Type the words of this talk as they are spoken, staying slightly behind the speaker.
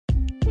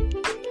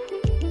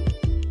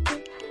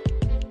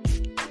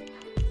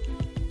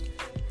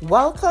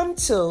Welcome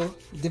to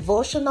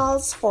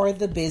Devotionals for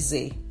the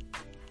Busy.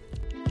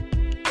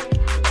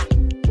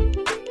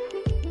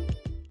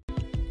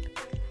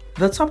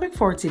 The topic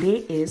for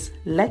today is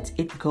Let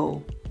It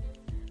Go.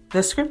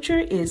 The scripture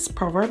is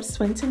Proverbs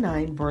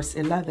 29 verse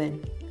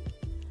 11.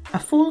 A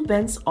fool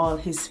vents all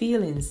his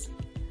feelings,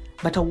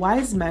 but a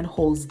wise man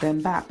holds them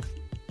back.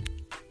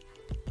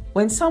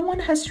 When someone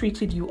has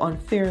treated you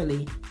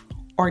unfairly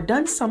or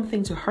done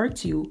something to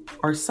hurt you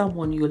or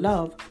someone you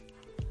love,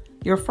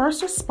 your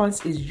first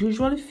response is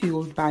usually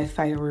fueled by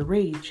fiery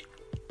rage.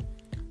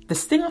 The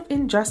sting of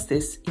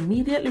injustice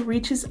immediately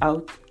reaches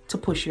out to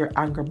push your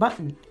anger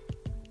button.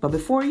 But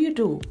before you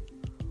do,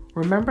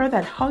 remember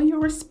that how you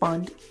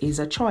respond is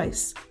a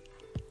choice.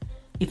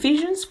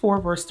 Ephesians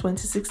 4 verse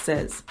 26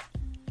 says,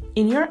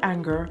 "In your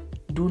anger,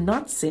 do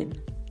not sin."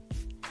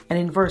 And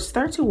in verse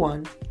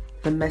 31,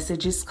 the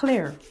message is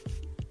clear.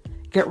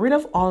 Get rid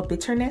of all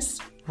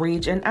bitterness,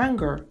 rage and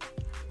anger,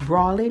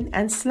 brawling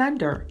and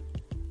slander,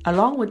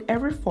 along with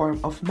every form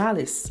of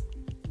malice.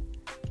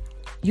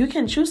 You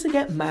can choose to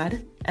get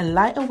mad and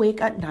lie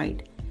awake at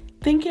night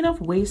thinking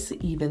of ways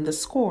to even the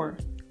score.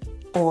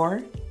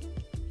 Or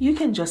you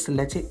can just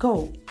let it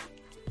go.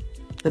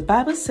 The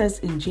Bible says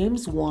in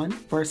James 1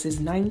 verses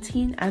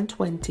 19 and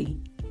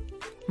 20,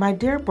 "My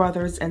dear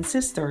brothers and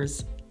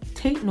sisters,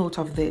 take note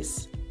of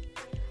this.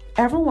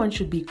 Everyone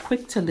should be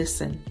quick to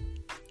listen,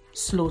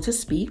 slow to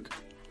speak,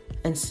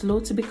 and slow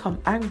to become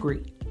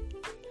angry,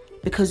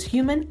 because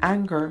human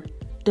anger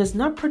does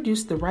not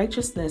produce the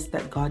righteousness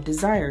that God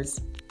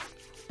desires.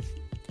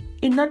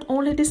 It not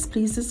only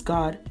displeases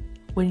God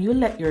when you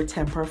let your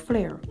temper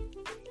flare,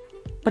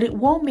 but it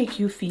won't make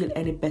you feel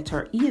any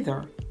better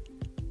either.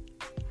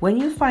 When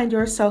you find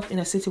yourself in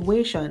a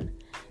situation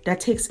that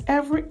takes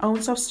every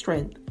ounce of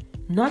strength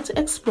not to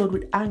explode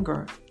with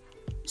anger,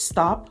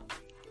 stop,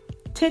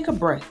 take a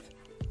breath,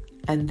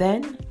 and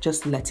then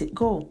just let it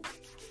go.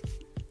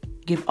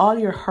 Give all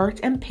your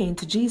hurt and pain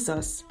to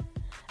Jesus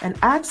and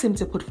ask Him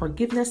to put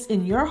forgiveness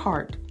in your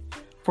heart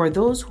for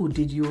those who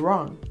did you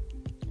wrong.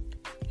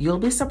 You'll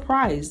be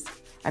surprised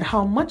at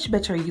how much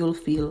better you'll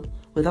feel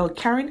without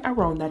carrying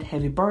around that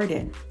heavy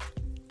burden.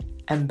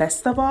 And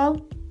best of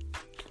all,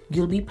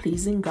 you'll be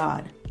pleasing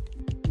God.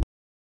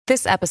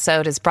 This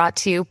episode is brought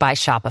to you by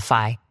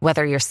Shopify.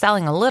 Whether you're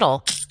selling a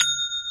little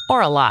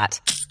or a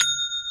lot,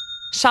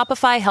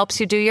 Shopify helps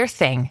you do your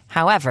thing,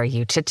 however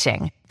you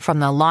cha-ching. From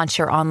the launch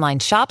your online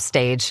shop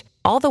stage,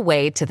 all the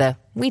way to the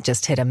we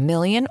just hit 1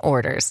 million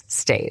orders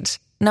stage.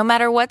 No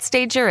matter what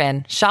stage you're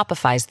in,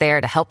 Shopify's there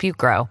to help you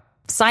grow.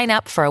 Sign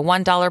up for a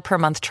 $1 per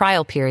month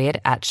trial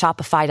period at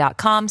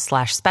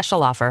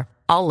shopify.com/special offer,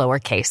 all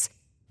lowercase.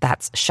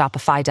 That's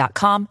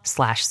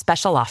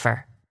shopify.com/special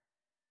offer.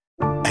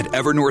 At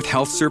Evernorth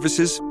Health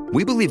Services,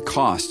 we believe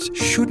costs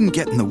shouldn't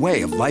get in the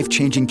way of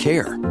life-changing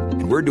care,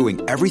 and we're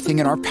doing everything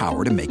in our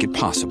power to make it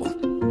possible.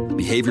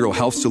 Behavioral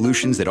health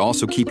solutions that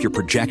also keep your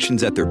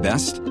projections at their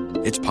best?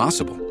 It's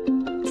possible.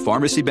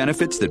 Pharmacy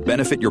benefits that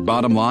benefit your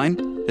bottom line?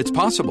 It's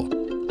possible.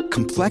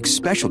 Complex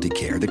specialty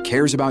care that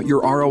cares about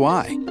your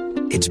ROI?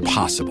 It's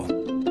possible.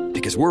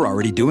 Because we're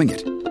already doing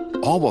it.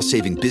 All while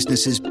saving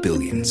businesses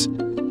billions.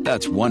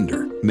 That's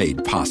Wonder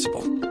made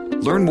possible.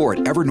 Learn more at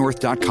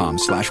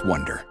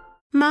evernorth.com/wonder.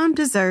 Mom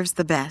deserves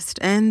the best,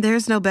 and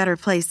there's no better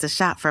place to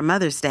shop for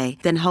Mother's Day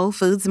than Whole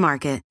Foods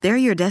Market. They're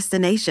your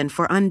destination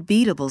for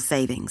unbeatable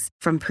savings,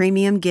 from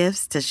premium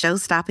gifts to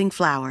show-stopping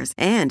flowers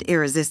and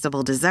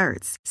irresistible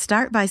desserts.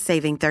 Start by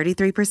saving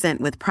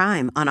 33% with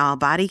Prime on all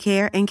body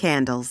care and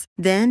candles.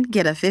 Then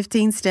get a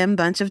 15-stem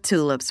bunch of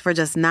tulips for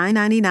just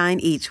 $9.99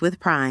 each with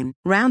Prime.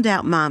 Round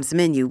out Mom's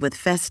menu with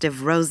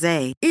festive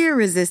rosé,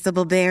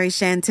 irresistible berry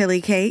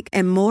chantilly cake,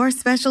 and more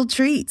special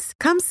treats.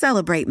 Come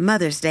celebrate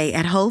Mother's Day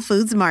at Whole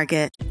Foods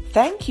Market.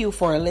 Thank you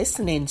for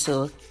listening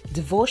to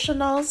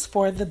Devotionals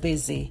for the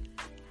Busy.